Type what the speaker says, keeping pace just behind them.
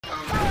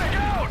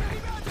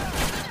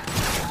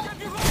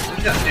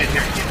You just stand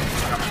here and get it.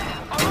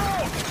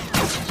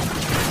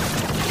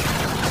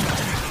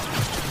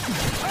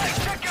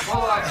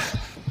 Hold on.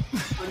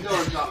 I'm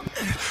doing something.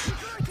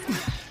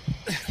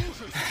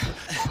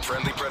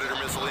 Friendly Predator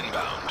missile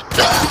inbound.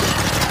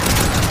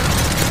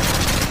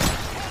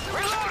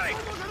 Reloading!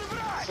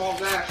 Solve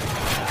that.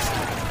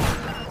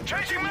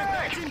 Changing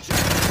mag!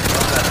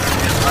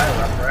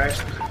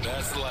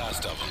 That's the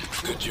last of them.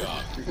 Good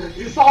job.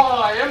 You saw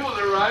how I am on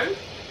the right?